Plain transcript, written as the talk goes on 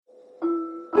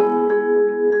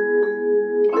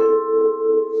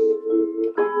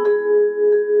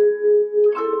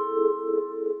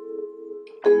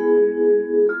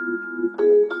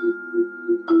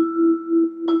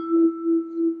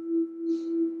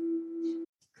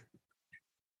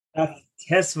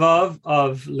Tesvav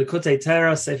of Likkutei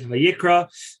Torah, Sefer Vayikra.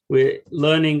 We're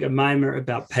learning a mimer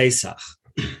about Pesach.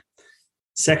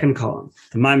 Second column.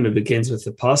 The mimer begins with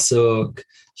the pasuk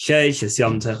Sheish es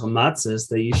Yom Techel Matzos,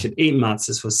 that you should eat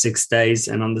matzos for 6 days,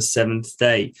 and on the seventh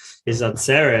day is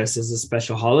Atzeres, is a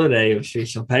special holiday of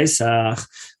Shvishal Pesach.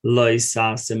 Lo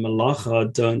yisas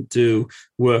malacha, don't do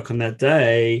work on that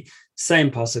day. Same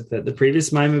pasuk that the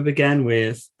previous mimer began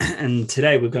with, and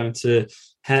today we're going to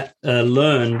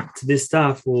learn this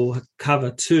stuff. Will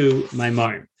cover 2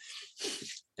 maimarim,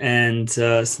 and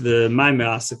so the maimer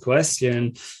asks a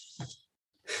question.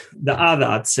 The other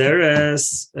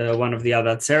atzeres, one of the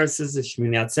other atzeres is the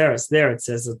Shmini atzeres. There it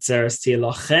says atzeres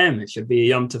tilachem. It should be a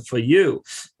yom tov for you,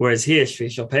 whereas here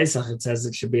Shvishal Pesach it says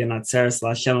it should be an atzeres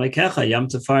laHashem lekecha, yom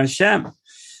tov for Hashem.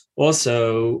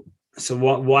 Also, so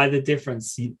why the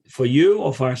difference, for you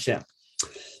or for Hashem?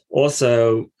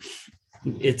 Also,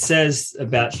 it says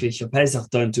about Shvishal Pesach,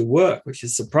 don't do work, which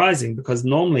is surprising because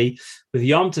normally with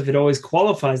Yom Tov, it always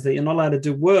qualifies that you're not allowed to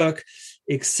do work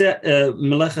except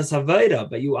Melechas Haveda,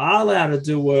 but you are allowed to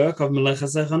do work of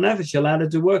Melechas Nefesh. You're allowed to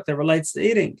do work that relates to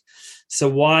eating. So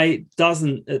why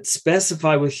doesn't it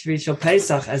specify with Shvishal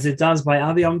Pesach as it does by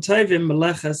other Yom Tovim,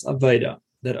 Melechas Haveda,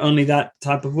 that only that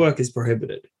type of work is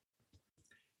prohibited?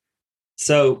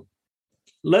 So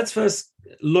let's first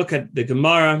look at the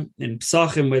Gemara in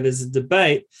Pesachim, where there's a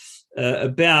debate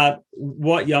about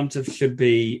what Yom Tov should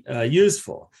be used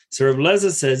for. So Rabbi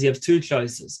Lezer says you have 2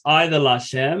 choices, either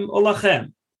Lashem or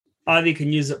Lachem. Either you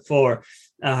can use it for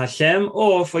Hashem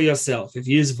or for yourself. If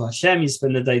you use it for Hashem, you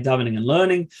spend the day davening and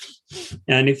learning.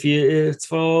 And if it's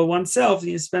for oneself,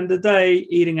 you spend the day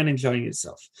eating and enjoying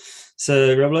yourself.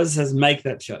 So Rabbi Lezer says make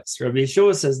that choice. Rabbi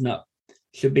Yeshua says no.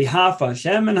 It should be half for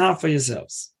Hashem and half for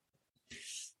yourselves.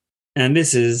 And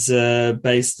this is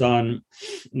based on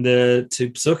the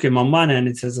 2 psukim. On one hand,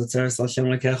 it says Atzeres Lashem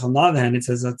Lekech. On the other hand, it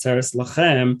says Atzeres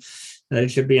Lachem. That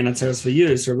it should be an Atzeres for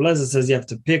you. So Rabbi Lezer says you have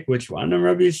to pick which one. And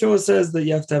Rabbi Yeshua says that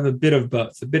you have to have a bit of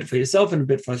both, a bit for yourself and a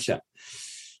bit for Hashem.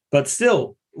 But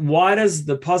still, why does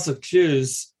the pasuk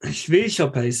choose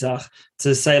Shvishal Pesach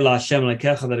to say Lashem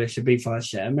Lekech, that it should be for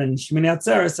Hashem? And Shmini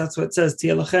Atzeres, that's what it says,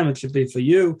 Tia Lachem, it should be for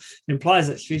you. It implies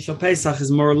that Shvishal Pesach is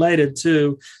more related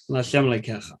to Lashem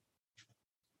Lekech.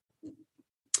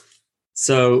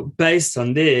 So based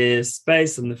on this,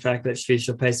 based on the fact that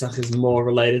Shvishal Pesach is more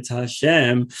related to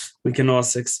Hashem, we can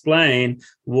also explain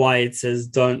why it says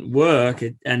don't work,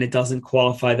 and it doesn't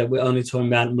qualify that we're only talking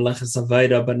about Melechas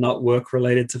Haveda, but not work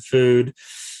related to food.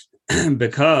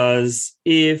 Because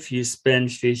if you spend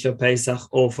Shvishal Pesach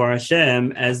all for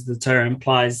Hashem, as the Torah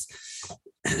implies,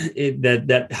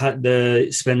 that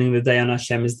the spending the day on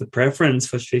Hashem is the preference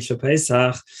for Shvishal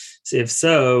Pesach. So if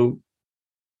so,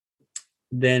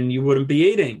 then you wouldn't be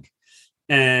eating.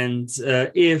 And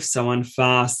if someone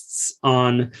fasts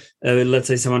on, let's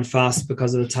say someone fasts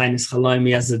because of the Tainis Chalom,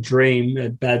 he has a dream, a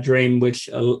bad dream, which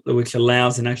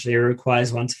allows and actually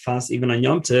requires one to fast even on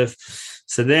Yom Tov.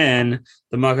 So then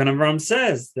the Magen Avraham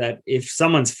says that if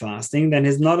someone's fasting, then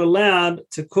he's not allowed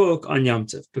to cook on Yom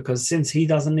Tov, because since he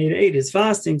doesn't need to eat, he's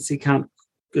fasting, so he can't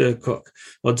cook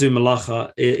or do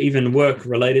malacha, even work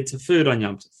related to food on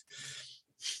Yom Tov.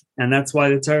 And that's why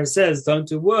the Torah says don't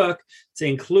do work, to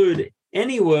include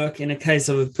any work in a case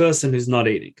of a person who's not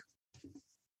eating.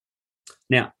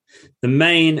 Now, the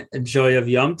main joy of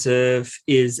Yom Tov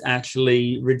is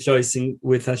actually rejoicing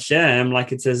with Hashem,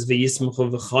 like it says, V'yismachu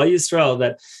v'chol Yisrael,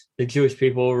 that the Jewish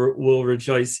people will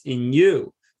rejoice in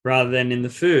you rather than in the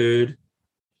food.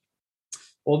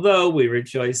 Although we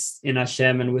rejoice in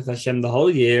Hashem and with Hashem the whole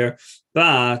year,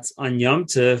 but on Yom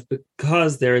Tov,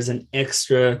 because there is an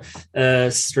extra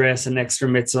stress, an extra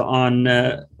mitzvah on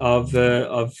of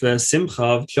simcha,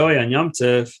 of joy on Yom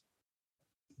Tov,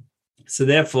 so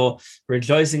therefore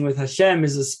rejoicing with Hashem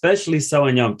is especially so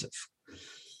on Yom Tov.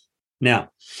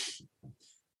 Now,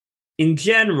 in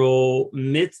general,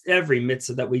 every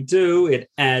mitzvah that we do, it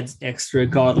adds extra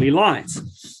godly light.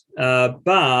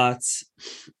 But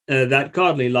that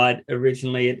godly light,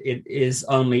 originally, it is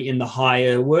only in the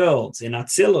higher worlds, in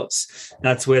Atzilus.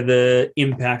 That's where the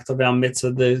impact of our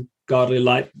mitzvah, the godly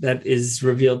light that is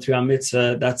revealed through our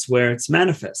mitzvah, that's where it's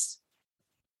manifest.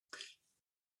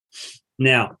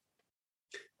 Now,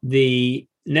 the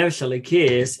Nefesh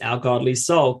Elikis, our godly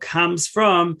soul, comes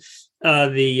from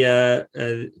the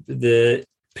Pnimis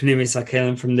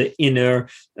HaKelim, from the inner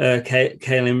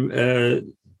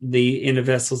Kelim, the inner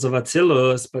vessels of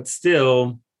Atzilus, but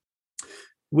still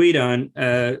we don't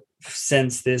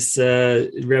sense this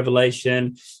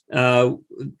revelation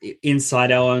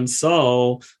inside our own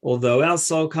soul, although our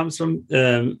soul comes from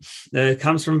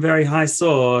very high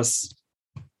source.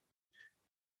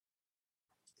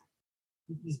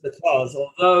 Is because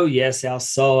although yes, our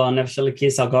soul, our nefesh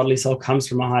elokis, our godly soul comes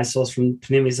from a high source, from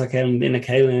pnimis hakelim, in a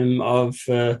kalim of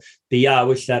biyah,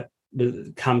 which that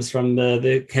comes from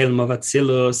the kalim of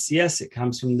atzilus. Yes, it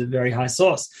comes from the very high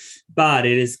source, but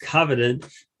it is coveted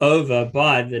over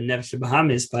by the nefesh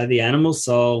bahamis, by the animal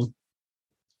soul,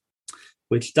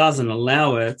 which doesn't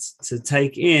allow it to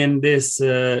take in this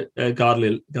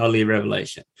godly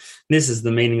revelation. This is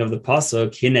the meaning of the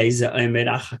pasuk,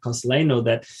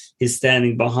 that he's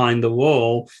standing behind the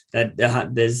wall, that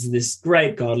there's this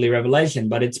great godly revelation,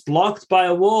 but it's blocked by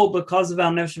a wall because of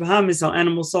our nefesh bahamis, our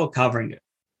animal soul, covering it.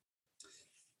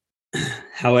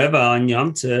 However, on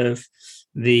Yom Tov,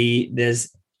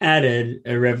 there's added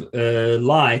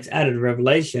light, added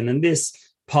revelation, and this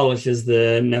polishes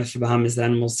the nefesh bahamis, the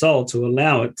animal soul, to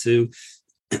allow it to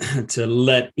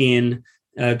let in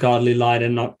godly light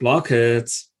and not block it.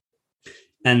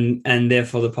 And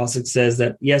therefore the pasuk says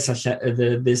that yes,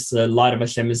 this light of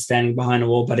Hashem is standing behind a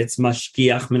wall, but it's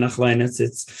mashkiach min achleinos,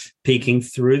 it's peeking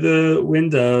through the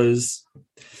windows.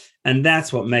 And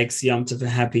that's what makes Yom Tov a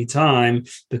happy time,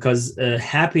 because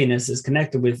happiness is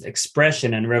connected with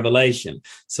expression and revelation.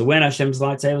 So when Hashem's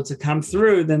light's able to come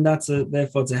through, then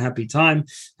therefore it's a happy time.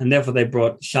 And therefore they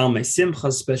brought Shalmei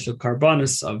Simcha, special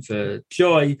karbanos of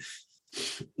joy,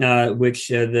 which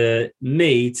the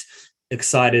meat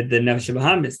excited the nefesh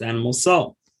bahamis, the animal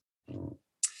soul,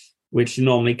 which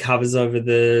normally covers over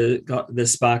the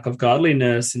spark of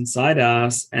godliness inside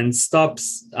us and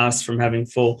stops us from having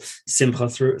full simcha,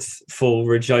 through full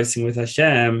rejoicing with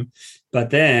Hashem. But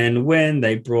then when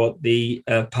they brought the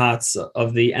parts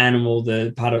of the animal,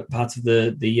 parts of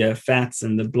the fats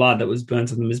and the blood that was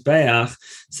burnt on the mizbeach,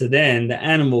 so then the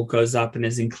animal goes up and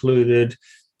is included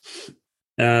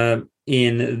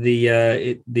in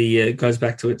the goes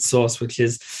back to its source, which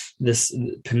is this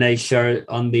Pnei Shor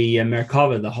on the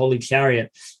Merkava, the holy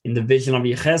chariot. In the vision of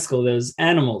Yecheskel, there's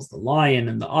animals, the lion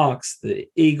and the ox, the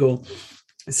eagle.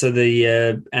 So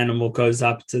the animal goes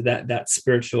up to that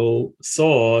spiritual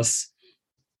source,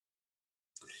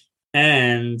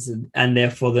 and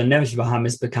therefore the nefesh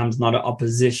bahamis becomes not an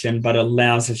opposition, but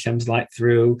allows Hashem's light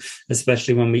through,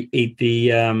 especially when we eat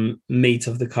the meat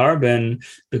of the carbon,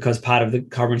 because part of the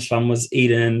carbon shlam was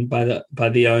eaten by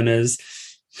the owners,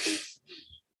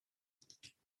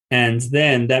 and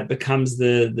then that becomes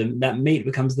that meat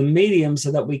becomes the medium,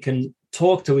 so that we can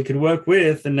work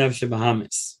with the nefesh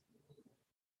bahamis,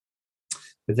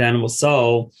 with the animal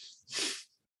soul,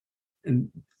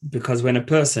 because when a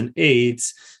person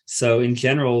eats, so in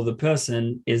general, the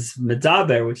person is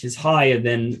medaber, which is higher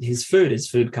than his food. His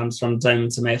food comes from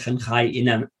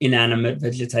inanimate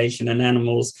vegetation and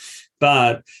animals.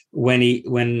 But when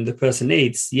the person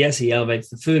eats, yes, he elevates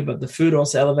the food, but the food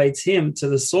also elevates him to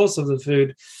the source of the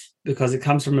food, because it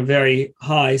comes from a very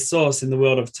high source in the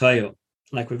world of Torah.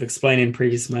 Like we've explained in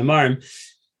previous Maimarim,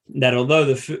 that although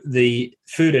the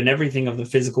food and everything of the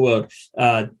physical world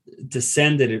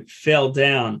descended, it fell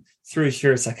down through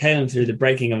Shiras HaKelim, through the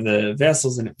breaking of the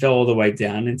vessels, and it fell all the way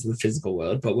down into the physical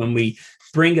world. But when we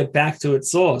bring it back to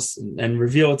its source and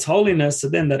reveal its holiness, so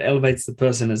then that elevates the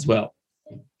person as well,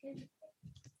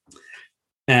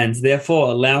 and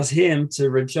therefore allows him to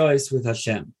rejoice with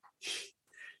Hashem.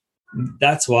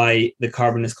 That's why the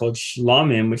carbon is called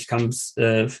shlamim, which comes,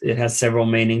 it has several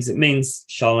meanings. It means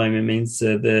shalom, it means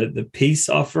the peace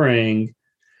offering,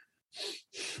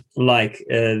 like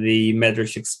the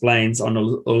Medrash explains on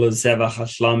Ulazevach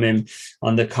HaShlamim,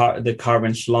 on the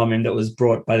carbon shlamim that was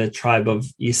brought by the tribe of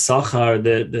Yisachar,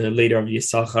 the leader of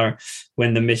Yisachar,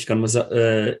 when the Mishkan was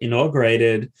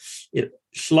inaugurated.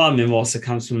 Shlamim also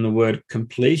comes from the word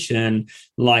completion,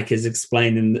 like is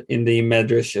explained in the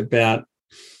Medrash about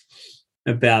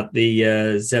the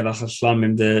Zevach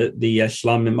HaShlamim, the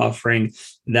Shlamim offering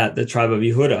that the tribe of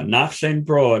Yehuda, Nachshon,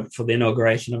 brought for the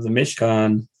inauguration of the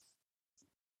Mishkan.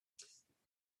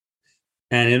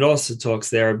 And it also talks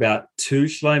there about two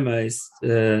shloimos,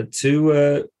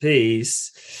 two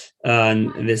peace.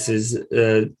 And this is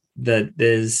that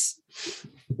there's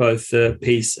both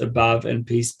peace above and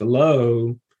peace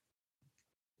below.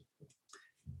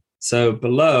 So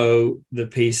below the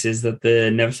peace is that the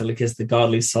nefesh elokis, the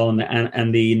godly soul,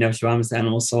 and the nefesh bahamis, the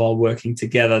animal soul, are working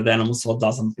together. The animal soul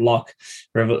doesn't block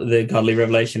the godly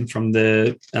revelation from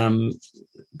the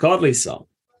godly soul.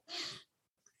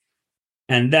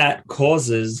 And that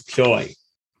causes joy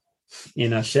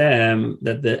in Hashem,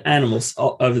 that the animals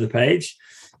over the page,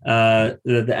 that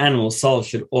the animal soul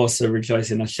should also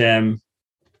rejoice in Hashem.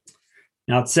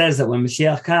 Now it says that when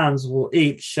Mashiach comes, we'll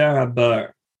eat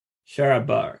sharabar.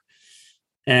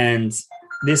 And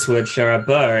this word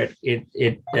sharabar,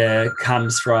 it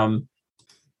comes from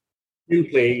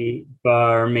Simply,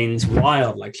 bar means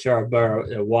wild, like sure,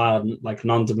 bar, a wild, like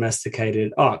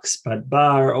non-domesticated ox. But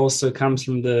bar also comes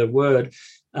from the word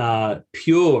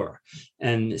pure,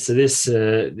 and so this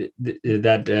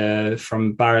that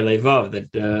from bar levav,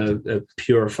 that a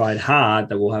purified heart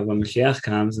that will have when Mashiach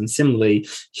comes. And similarly,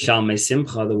 shalmei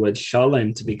simcha, the word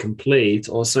shalom, to be complete,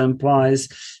 also implies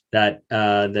that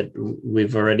that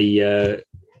we've already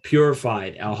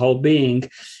purified our whole being,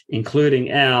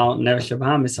 including our nefesh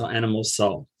habahamis, our animal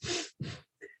soul.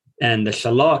 And the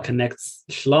shalah connects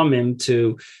shlomim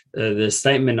to the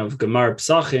statement of Gemara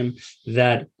Pesachim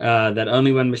that that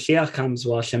only when Mashiach comes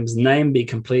will Hashem's name be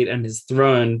complete and His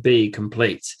throne be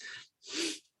complete.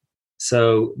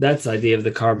 So that's the idea of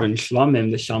the carbon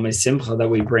shlomim, the shalmei simcha that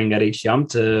we bring at each Yom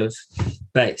Tov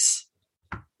base.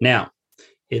 Now,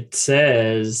 it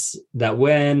says that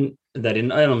that in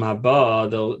Olam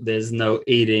Haba, there's no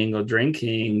eating or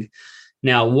drinking.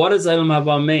 Now, what does Olam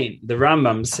Haba mean? The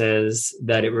Rambam says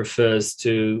that it refers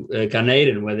to Gan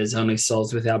Eden, where there's only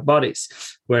souls without bodies,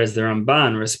 whereas the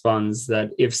Ramban responds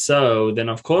that if so, then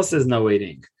of course there's no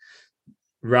eating.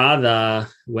 Rather,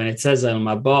 when it says Olam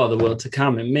Haba, the world to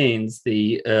come, it means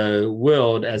the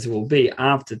world as it will be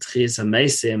after Tchias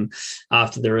HaMesim,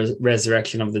 after the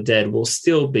resurrection of the dead, will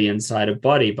still be inside a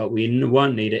body, but we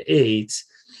won't need to eat,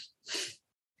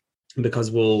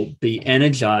 because we'll be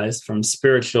energized from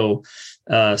spiritual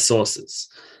sources.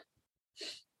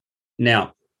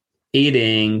 Now,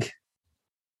 eating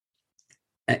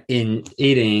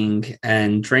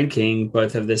and drinking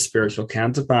both have their spiritual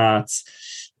counterparts.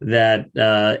 That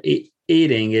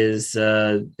eating is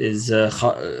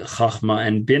chachma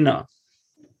and bina.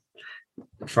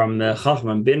 From the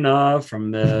chachma and bina,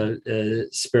 from the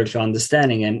spiritual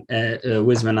understanding and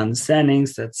wisdom and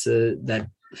understandings, that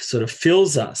sort of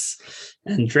fills us.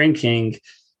 And drinking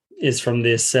is from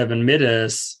the 7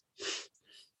 midas.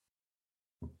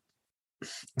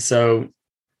 So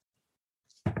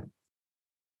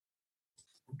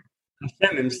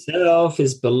Hashem himself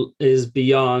is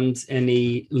beyond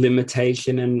any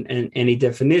limitation and any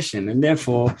definition, and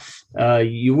therefore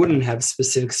you wouldn't have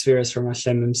specific spheres from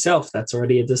Hashem himself. That's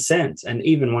already a descent. And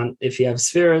even if you have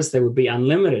spheres, they would be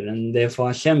unlimited, and therefore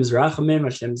Hashem's rachamim,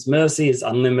 Hashem's mercy is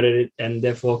unlimited, and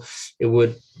therefore it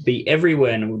would be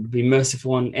everywhere, and it would be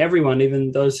merciful on everyone,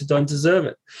 even those who don't deserve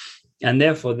it. And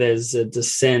therefore, there's a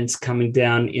descent coming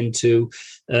down into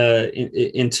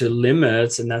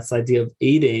limits, and that's the idea of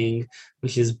eating,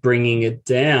 which is bringing it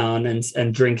down,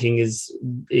 and drinking is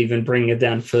even bringing it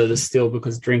down further still,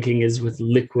 because drinking is with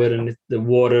liquid, and the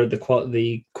water, the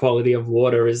quality of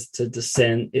water is to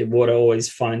descend. Water always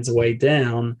finds a way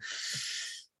down.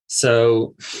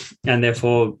 So, and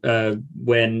therefore,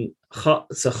 when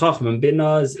Chachma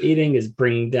Bina is eating, is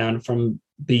bringing down from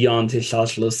beyond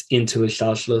Hishalshalus into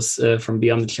Hishalshalus, from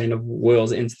beyond the chain of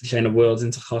worlds into the chain of worlds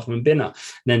into Chachma and Bina. And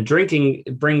then drinking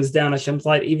brings down Hashem's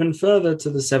light even further to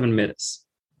the 7 midas.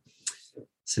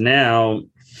 So now,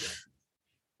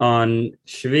 on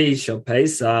Shvi Shel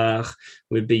Pesach,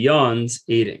 we're beyond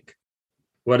eating.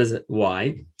 What is it?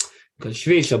 Why? Because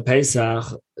Shvi Shel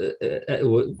Pesach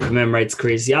commemorates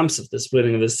Kriyas Yamsuf, the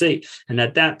splitting of the sea. And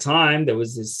at that time, there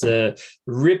was this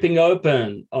ripping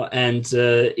open or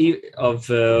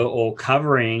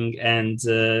covering and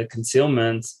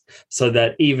concealment, so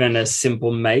that even a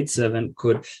simple maidservant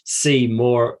could see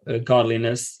more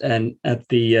godliness and at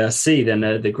the sea than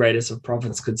the greatest of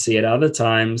prophets could see at other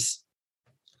times.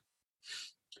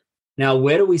 Now,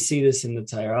 where do we see this in the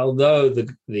Torah? Although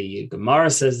the Gemara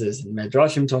says this, and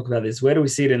Medrashim talk about this, where do we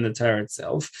see it in the Torah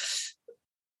itself?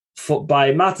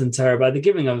 By Matan Torah, by the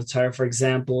giving of the Torah, for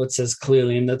example, it says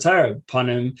clearly in the Torah,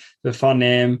 Panim,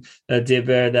 V'fanim,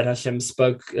 Diber, that Hashem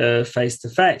spoke face to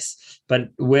face. But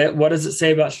what does it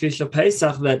say about Shvi Shel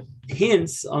Pesach that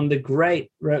hints on the great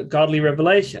godly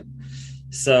revelation?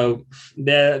 So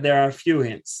there are a few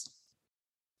hints.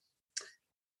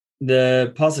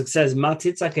 The pasuk says, "Ma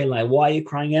titzak elai," why are you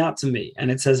crying out to me?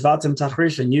 And it says, "Vatem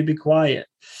tachrish," and you be quiet,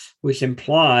 which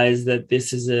implies that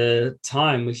this is a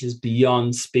time which is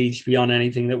beyond speech, beyond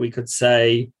anything that we could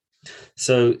say.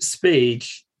 So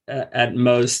speech at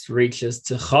most reaches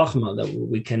to chachma, that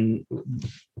we can,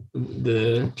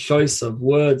 the choice of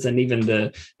words and even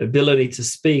the ability to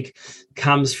speak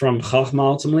comes from chachma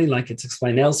ultimately, like it's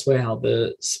explained elsewhere, how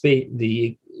the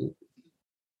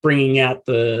bringing out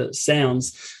the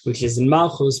sounds, which is in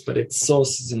Malchus, but its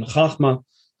source is in Chachma.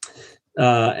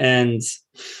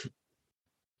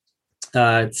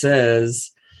 It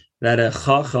says that a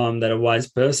chacham, that a wise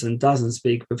person, doesn't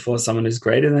speak before someone who's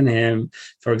greater than him.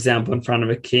 For example, in front of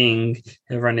a king,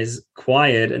 everyone is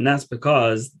quiet, and that's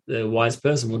because the wise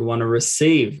person would want to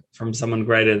receive from someone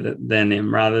greater than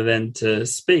him rather than to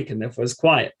speak, and therefore is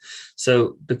quiet.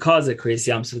 So because at Kriyas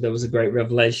Yamsuf there was a great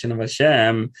revelation of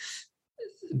Hashem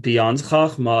beyond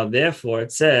Chachma, therefore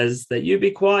it says that you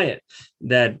be quiet,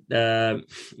 that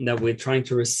we're trying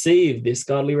to receive this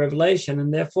godly revelation,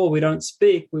 and therefore we don't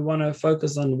speak. We want to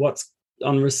focus on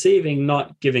on receiving,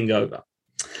 not giving over.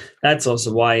 That's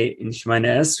also why in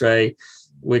Shemoneh Esrei,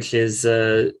 which is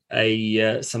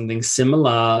something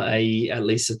similar, at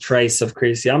least a trace of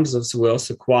Kriyas Yamsuf, so we're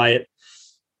also quiet,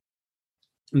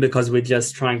 because we're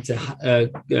just trying to,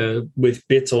 with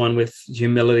bittul and with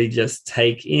humility, just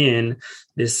take in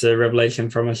this revelation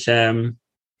from Hashem.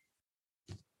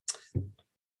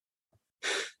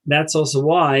 That's also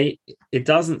why it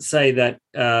doesn't say that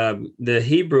the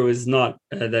Hebrew is not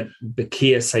that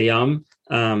Bekiya Sayam,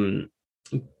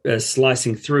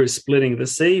 slicing through, splitting the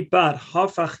sea, but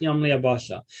Hafach Yam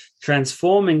Liabasha,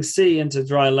 transforming sea into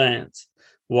dry land.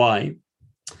 Why?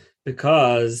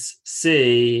 Because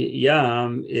sea,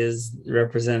 Yam,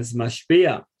 represents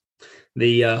Mashpia.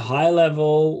 The high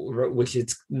level, which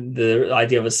it's the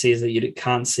idea of a sea, is that you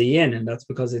can't see in, and that's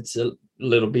because it's a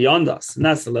little beyond us. And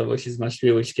that's the level which is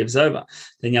Mashpia, which gives over.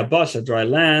 Then Yabasha, dry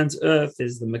land, earth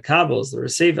is the Makabels, the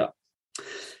receiver.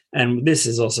 And this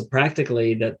is also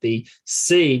practically that the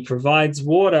sea provides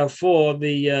water for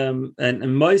the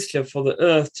and moisture for the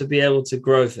earth to be able to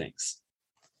grow things.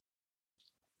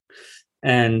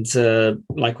 And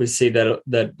like we see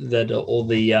that all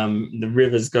the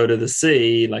rivers go to the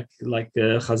sea, like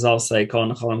Chazal say, Kol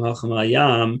Nechalim Hochem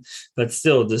Hayam, but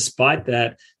still, despite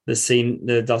that, the sea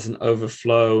doesn't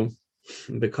overflow,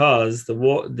 because the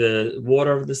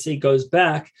water of the sea goes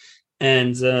back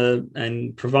and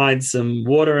provides some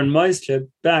water and moisture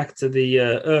back to the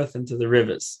earth and to the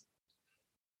rivers,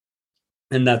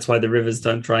 and that's why the rivers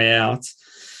don't dry out.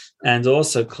 And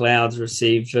also, clouds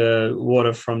receive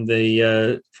water from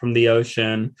the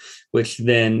ocean, which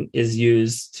then is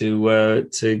used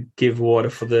to give water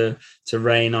to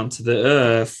rain onto the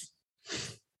earth.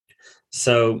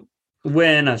 So,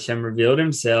 when Hashem revealed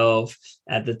Himself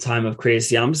at the time of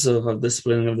Kriyas Yamsuf, of the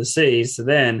splitting of the sea, so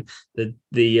then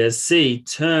the sea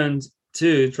turned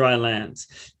to dry land,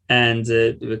 and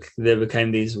there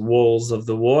became these walls of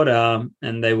the water,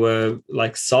 and they were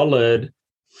like solid.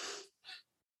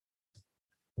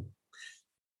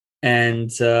 And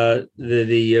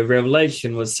the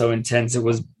revelation was so intense. It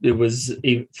was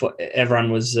for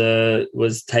everyone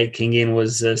was taking in,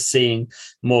 was seeing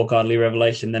more godly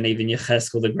revelation than even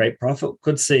Yecheskel, the great prophet,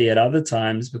 could see at other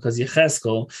times, because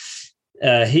Yecheskel,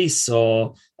 he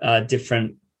saw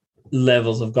different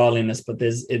levels of godliness, but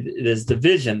there's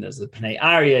division. There's the Pnei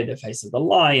Aryeh, the face of the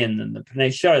lion, and the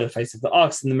Pnei Shor, the face of the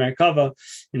ox, and the Merkava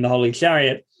in the holy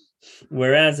chariot.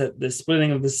 Whereas at the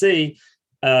splitting of the sea,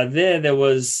 there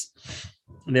was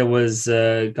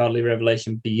godly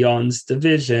revelation beyond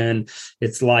division.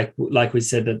 It's like we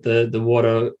said, that the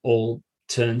water all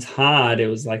turned hard. It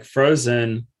was like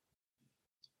frozen,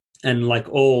 and like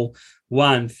all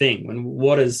one thing. When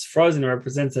water's frozen, it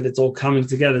represents that it's all coming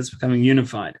together. It's becoming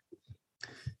unified.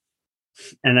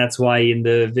 And that's why in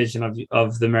the vision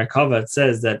of the Merkava, it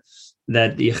says that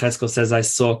Yecheskel says, I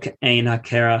saw Ke'ein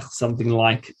HaKerach, something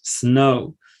like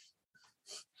snow.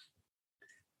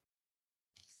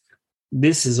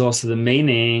 This is also the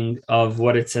meaning of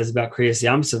what it says about Kriyas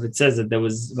Yamsuf. It says that there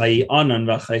was Vayi'anon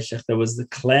v'cheshech, there was the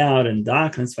cloud and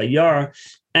darkness, Vayar,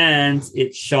 and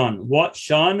it shone. What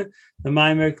shone? The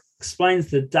Maimer explains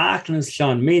the darkness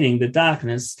shone, meaning the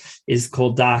darkness is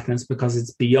called darkness because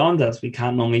it's beyond us. We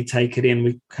can't normally take it in,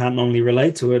 we can't normally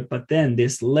relate to it, but then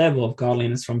this level of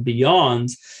godliness from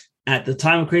beyond, at the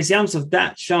time of Kriyas Yamsuf,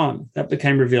 that shone, that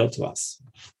became revealed to us.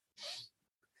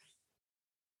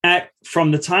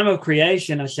 From the time of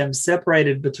creation, Hashem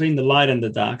separated between the light and the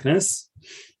darkness.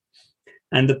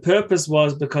 And the purpose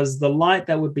was because the light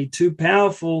that would be too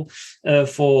powerful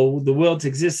for the world to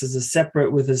exist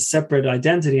with a separate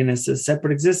identity and as a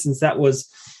separate existence, that was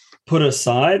put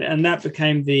aside, and that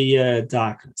became the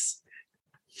darkness.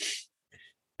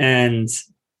 And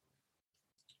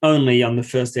only on the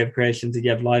first day of creation did you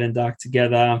have light and dark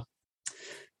together.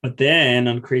 But then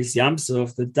on Kriyas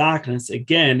Yamsuf, the darkness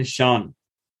again shone.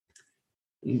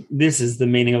 This is the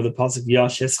meaning of the pasuk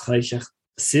Yashes Chayshech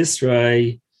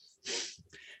Sisrei,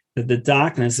 that the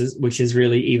darkness which is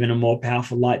really even a more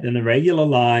powerful light than the regular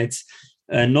light,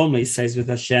 normally stays with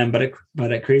Hashem, but at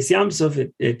Kriyas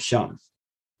Yamsuf it shone.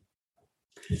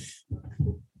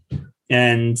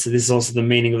 And so this is also the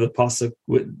meaning of the pasuk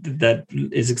that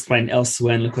is explained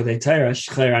elsewhere in Likkutei Torah,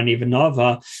 Shcher Ani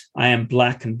V'Nava, I am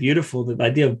black and beautiful. That the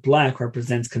idea of black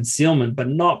represents concealment, but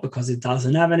not because it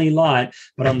doesn't have any light,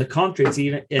 but on the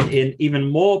contrary, it's even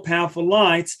more powerful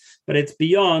light, but it's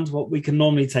beyond what we can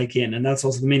normally take in. And that's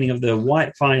also the meaning of the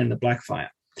white fire and the black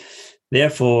fire.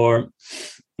 Therefore,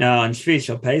 on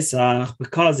Shvi Pesach,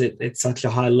 because it's such a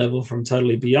high level from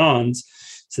totally beyond,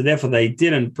 so therefore they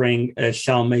didn't bring a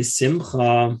Shalmei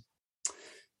Simcha,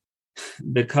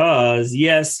 because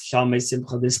yes, Shalmei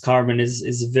Simcha, this carbon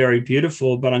is very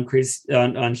beautiful, but on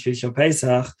Shvi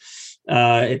Pesach,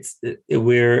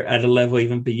 we're at a level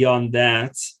even beyond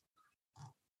that,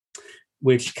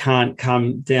 which can't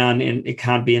come down and it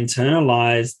can't be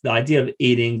internalized. The idea of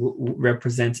eating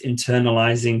represents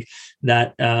internalizing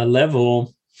that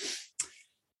level.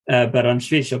 But on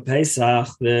Shvi Pesach,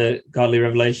 the godly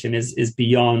revelation is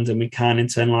beyond, and we can't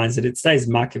internalize it. It stays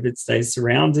makiv, it stays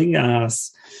surrounding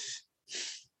us.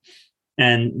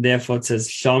 And therefore it says,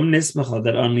 Shom Nismacha,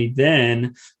 that only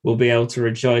then we'll be able to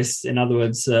rejoice. In other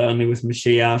words, only with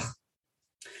Mashiach.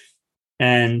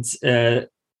 And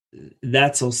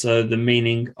that's also the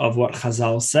meaning of what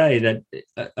Chazal say, that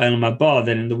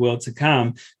that in the world to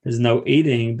come, there's no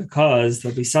eating, because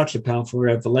there'll be such a powerful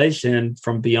revelation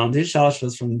from beyond his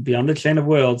shalshas, from beyond the chain of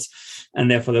worlds, and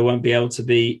therefore there won't be able to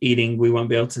be eating. We won't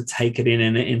be able to take it in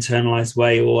an internalized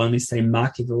way. It will only stay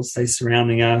makiv, it will stay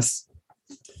surrounding us.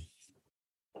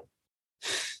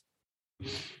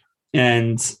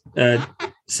 And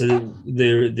so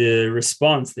the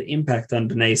response, the impact on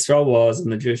Bnei Yisrael was, and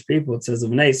the Jewish people, it says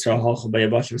of Bnei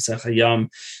Yisrael,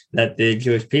 that the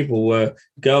Jewish people were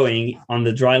going on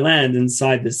the dry land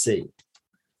inside the sea.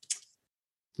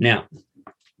 Now,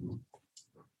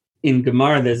 in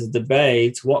Gemara, there's a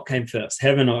debate, what came first,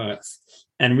 heaven or earth?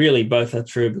 And really both are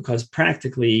true, because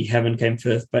practically heaven came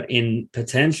first, but in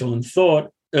potential and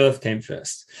thought, earth came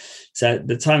first. So at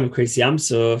the time of Kriyas Yam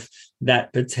Suf,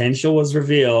 that potential was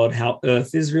revealed, how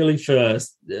earth is really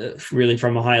first, really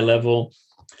from a higher level.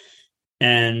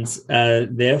 And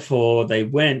therefore they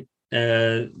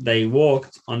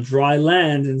walked on dry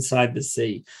land inside the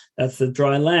sea. That's the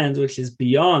dry land, which is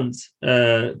beyond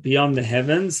the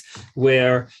heavens,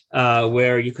 where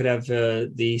you could have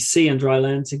the sea and dry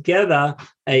land together,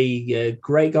 a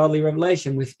great godly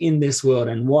revelation within this world.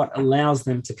 And what allows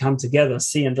them to come together,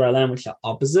 sea and dry land, which are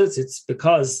opposites, it's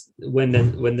because when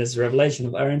there's a revelation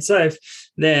of Ein Sof,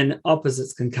 then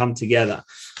opposites can come together.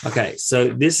 Okay, so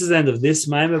this is the end of this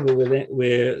mimer, but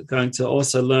we're going to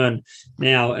also learn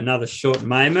now another short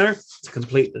mimer to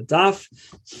complete the daf.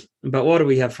 But what do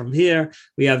we have from here?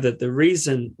 We have that the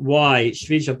reason why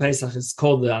Shvi Pesach is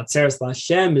called the Atzeres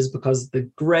L'Hashem is because the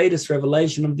greatest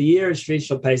revelation of the year is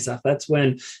Shvi Pesach. That's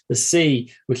when the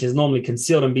sea, which is normally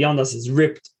concealed and beyond us, is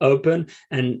ripped open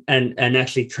and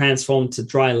actually transformed to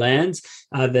dry land.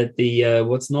 That the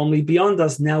what's normally beyond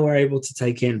us now we're able to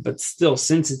take in. But still,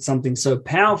 since it's something so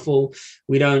powerful,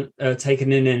 we don't take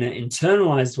it in an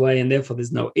internalized way, and therefore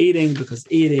there's no eating, because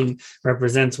eating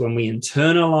represents when we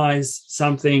internalize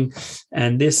something.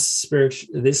 And this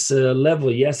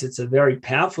level, yes, it's a very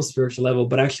powerful spiritual level,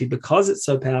 but actually because it's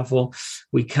so powerful,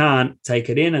 we can't take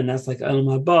it in, and that's like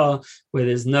Olam Haba, where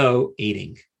there's no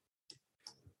eating.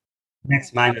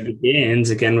 Next mimer begins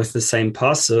again with the same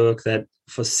pasuk, that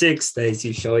for 6 days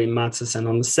you shall eat Matzos, and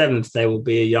on the 7th day will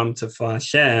be a Yom Tov for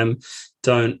Hashem.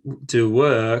 Don't do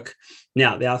work.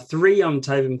 Now, there are 3 Yom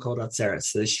Tovim called Atzeres.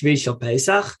 So there's Shvi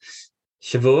Pesach,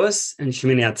 Shavuos, and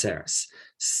Shmini Atzeres.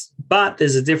 But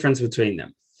there's a difference between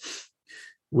them.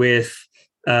 With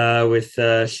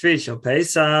Shvi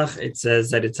Pesach, it says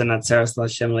that it's an Atzeres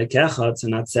L'Hashem Leikecha, it's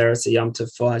an Atzeres, a Yom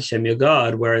Tov for Hashem your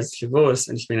God, whereas Shavuos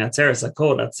and Shmini Atzeres are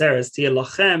called Atzeres Tia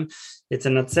Lachem, it's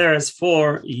an Atzeres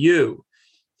for you.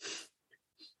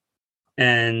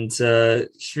 And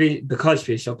because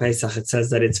Shvi Pesach, it says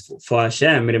that it's for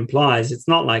Hashem, it implies it's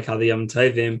not like other Yom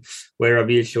Tovim, where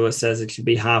Rabbi Yeshua says it should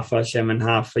be half for Hashem and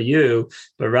half for you,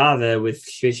 but rather with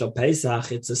Shvi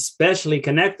Pesach, it's especially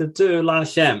connected to La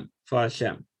Hashem, for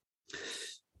Hashem.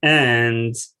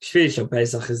 And Shvi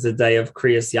Pesach is the day of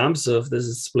Kriyas Yam Suf, this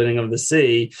is splitting of the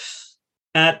sea.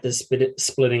 At the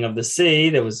splitting of the sea,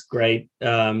 there was great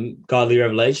godly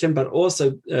revelation, but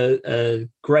also a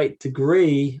great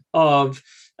degree of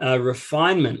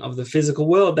refinement of the physical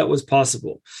world that was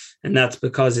possible. And that's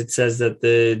because it says that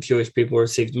the Jewish people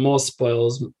received more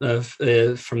spoils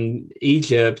from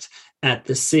Egypt at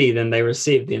the sea than they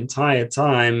received the entire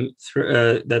time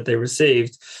that they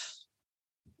received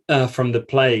from the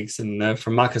plagues and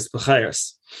from Makas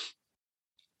B'chayos.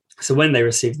 So when they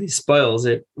received these spoils,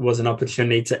 it was an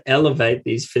opportunity to elevate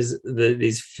this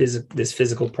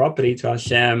physical property to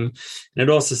Hashem. And it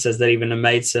also says that even a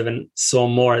maidservant saw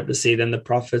more at the sea than the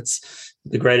prophets,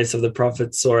 the greatest of the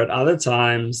prophets, saw at other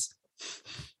times.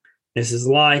 This is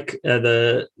like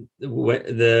the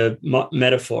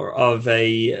metaphor of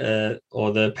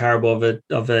or the parable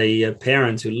of a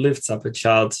parent who lifts up a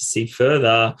child to see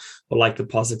further, or like the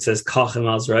pasuk says, "Kachem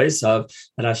al Zreisav,"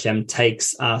 that Hashem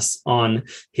takes us on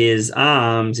His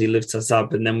arms, He lifts us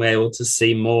up, and then we're able to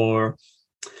see more.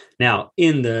 Now,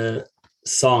 in the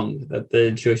song that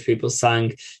the Jewish people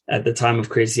sang at the time of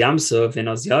Kriyas Yamsuf in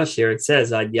Oz Yashir, it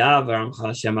says Ad Yavar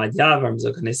Hashem Ad Yavar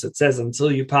Mzokanis. It says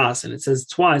until you pass, and it says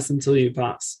twice until you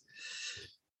pass.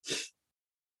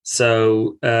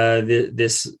 So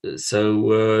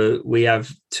we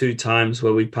have two times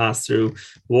where we pass through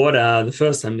water. The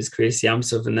first time is Kriyas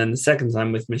Yamsuf, and then the second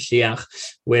time with Mashiach,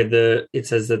 where it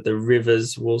says that the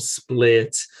rivers will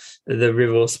split. The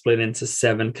river will split into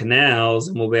 7 canals,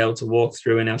 and we'll be able to walk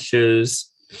through in our shoes.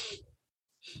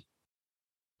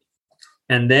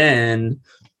 And then,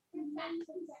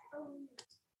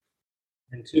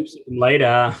 and 2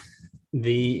 later,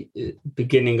 the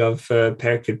beginning of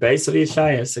Perek Beis of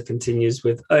Yeshaya continues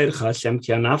with Eir Hashem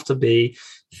ki anafta.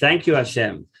 Thank you,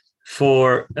 Hashem,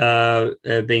 for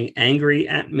being angry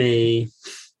at me.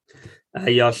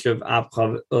 Yashav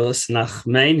Abchav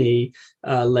Usnachmeni,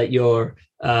 let your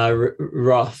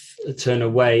wrath turn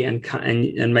away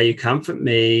and may you comfort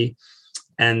me.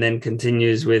 And then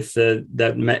continues with that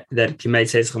Kimei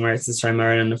says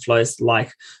and the flows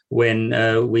like when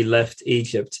we left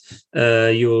Egypt.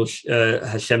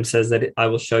 Hashem says that I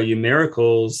will show you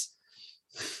miracles.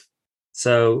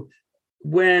 So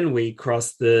when we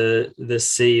cross the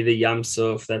sea, the Yam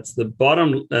Suf, that's the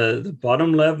bottom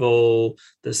level,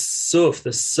 the Suf,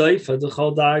 the Seifa, the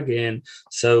Chol Dargin.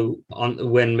 So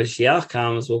when Mashiach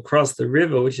comes, we'll cross the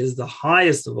river, which is the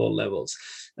highest of all levels,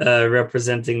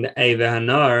 representing the Eva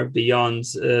Hanar beyond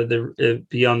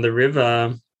the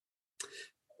river.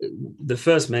 The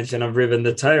first mention of river in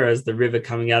the Torah is the river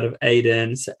coming out of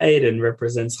Eden. So Eden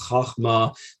represents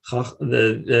Chachma,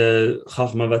 the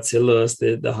Chachma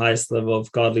Vatzilus, the highest level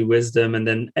of godly wisdom. And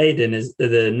then Eden is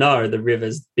the Nar, the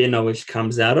river's Bina, which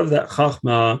comes out of that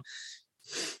Chachma.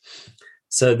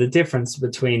 So the difference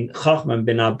between Chachma and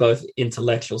Bina are both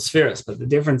intellectual spheres, but the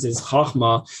difference is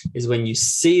Chachma is when you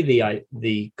see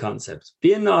the concept.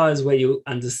 Bina is where you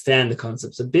understand the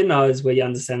concept. So Bina is where you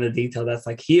understand the detail. That's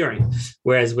like hearing.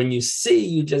 Whereas when you see,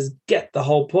 you just get the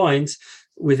whole point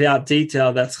without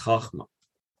detail. That's Chachma.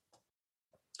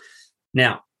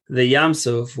 Now, the Yam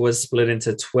Suf was split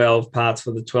into 12 parts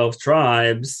for the 12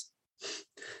 tribes.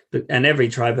 And every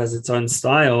tribe has its own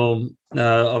style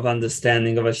of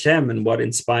understanding of Hashem and what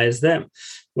inspires them.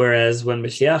 Whereas when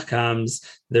Mashiach comes,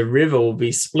 the river will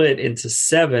be split into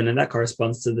 7, and that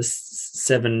corresponds to the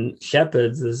 7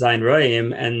 shepherds, the Zayin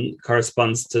Roim, and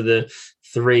corresponds to the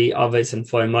 3 Avos and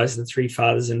 4 Amos, the 3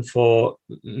 fathers and 4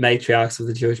 matriarchs of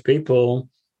the Jewish people.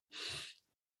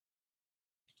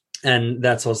 And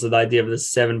that's also the idea of the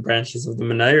 7 branches of the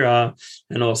menorah,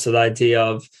 and also the idea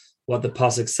of what the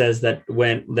pasuk says that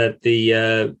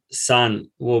the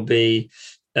sun will be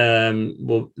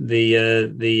the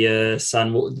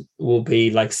sun will be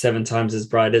like 7 times as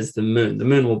bright as the moon. The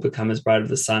moon will become as bright as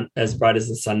the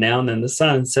sun now, and then the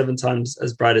sun 7 times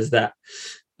as bright as that,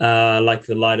 like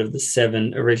the light of the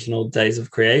 7 original days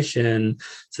of creation.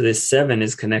 So this 7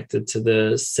 is connected to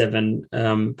the 7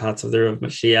 parts of the River of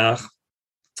Mashiach.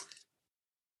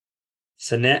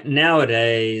 So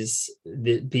nowadays,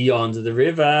 beyond the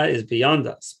river is beyond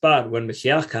us. But when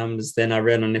Mashiach comes, then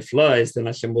Aren on Niflois, then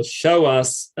Hashem will show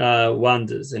us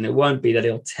wonders. And it won't be that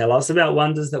He'll tell us about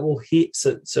wonders that we'll hear.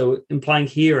 So implying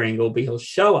hearing will be He'll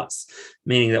show us,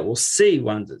 meaning that we'll see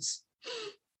wonders.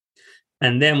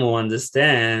 And then we'll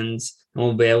understand, and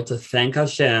we'll be able to thank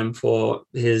Hashem for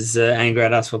His anger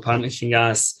at us, for punishing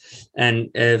us,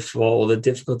 and for all the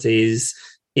difficulties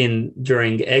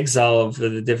during exile, of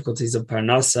the difficulties of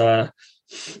Parnasa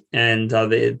and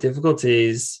other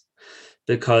difficulties,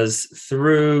 because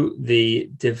through the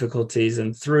difficulties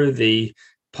and through the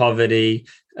poverty,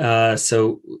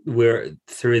 so we're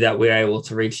able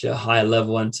to reach a higher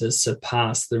level and to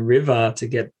surpass the river, to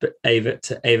get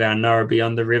Eva Nara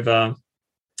beyond the river.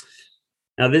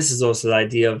 Now, this is also the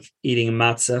idea of eating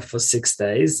matzah for 6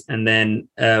 days, and then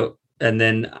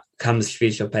comes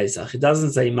Shvisha Pesach. It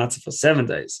doesn't say matzah for 7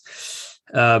 days,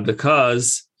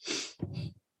 because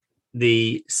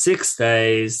the 6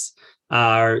 days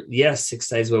are, 6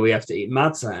 days where we have to eat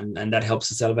matzah, and that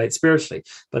helps us elevate spiritually.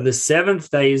 But the 7th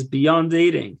day is beyond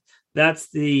eating. That's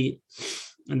the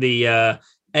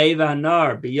Eva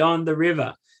Nar, beyond the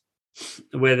river,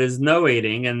 where there's no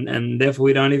eating, and therefore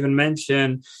we don't even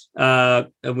mention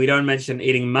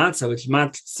eating matzah, which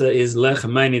matzah is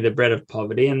lechem, the bread of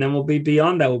poverty, and then we'll be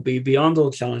beyond that. We'll be beyond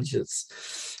all challenges,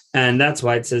 and that's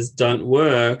why it says don't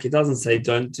work. It doesn't say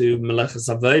don't do meleches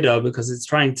avodah, because it's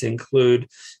trying to include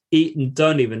eat and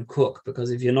don't even cook, because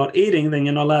if you're not eating, then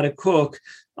you're not allowed to cook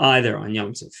either on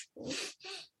Yom Tov.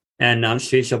 And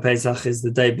Shvi Pesach is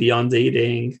the day beyond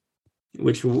eating,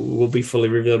 which will be fully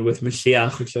revealed with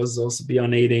Mashiach, which is also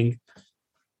beyond eating.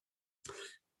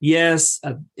 Yes,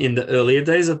 in the earlier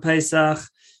days of Pesach,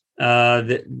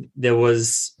 there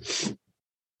was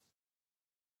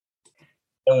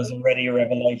already a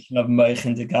revelation of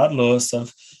Moichin de Gadlus,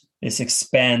 of this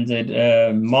expanded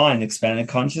mind, expanded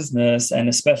consciousness, and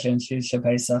especially in Shvi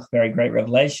Pesach, very great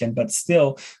revelation. But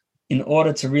still, in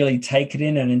order to really take it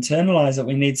in and internalize it,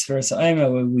 we need Sfiras Omer,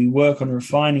 where we work on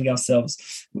refining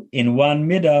ourselves in one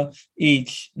midah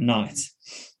each night.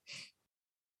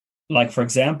 Like, for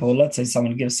example, let's say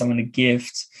someone gives someone a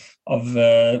gift of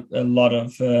a lot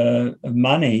of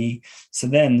money. So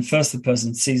then first the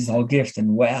person sees the whole gift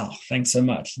and, wow, thanks so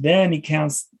much. Then he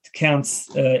counts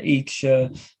each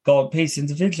gold piece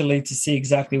individually to see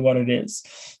exactly what it is.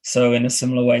 So in a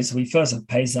similar way, so we first have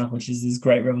Pesach, which is this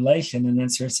great revelation, and then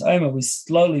Sfiras Omer, we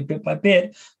slowly, bit by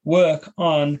bit, work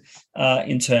on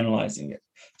internalizing it.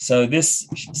 So this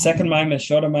second Maimah,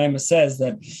 shorter Maimah, says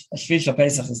that Shvi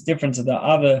Pesach is different to the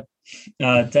other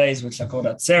days, which are called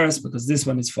Atzeres, because this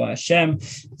one is for Hashem.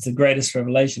 It's the greatest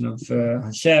revelation of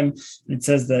Hashem. It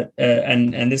says that,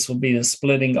 and this will be the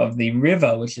splitting of the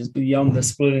river, which is beyond the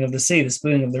splitting of the sea. The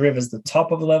splitting of the river is the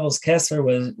top of the levels,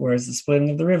 Keser, whereas the splitting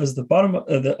of the river is the bottom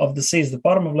of the sea, is the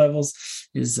bottom of levels,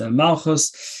 is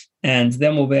Malchus. And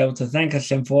then we'll be able to thank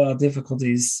Hashem for our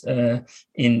difficulties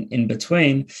in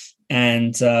between.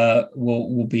 And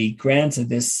we'll be granted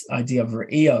this idea of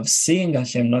Re'iyah, of seeing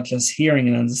Hashem, not just hearing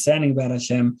and understanding about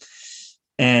Hashem.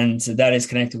 And that is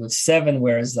connected with 7,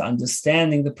 whereas the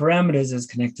understanding the parameters is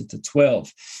connected to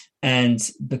 12. And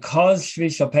because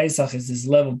Shvi Pesach is this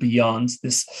level beyond,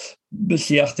 this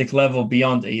Mashiachtic level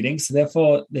beyond eating, so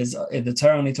therefore the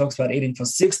Torah only talks about eating for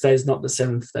 6 days, not the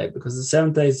 7th day, because the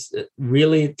 7th day is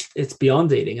really, it's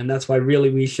beyond eating. And that's why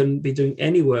really we shouldn't be doing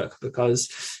any work, because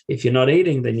if you're not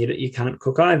eating, then you can't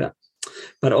cook either.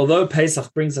 But although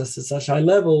Pesach brings us to such high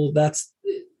level,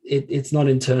 it's not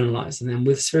internalized. And then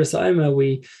with Sfiras Omer,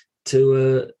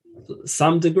 to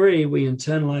some degree, we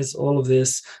internalize all of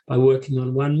this by working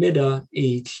on one midah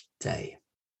each day.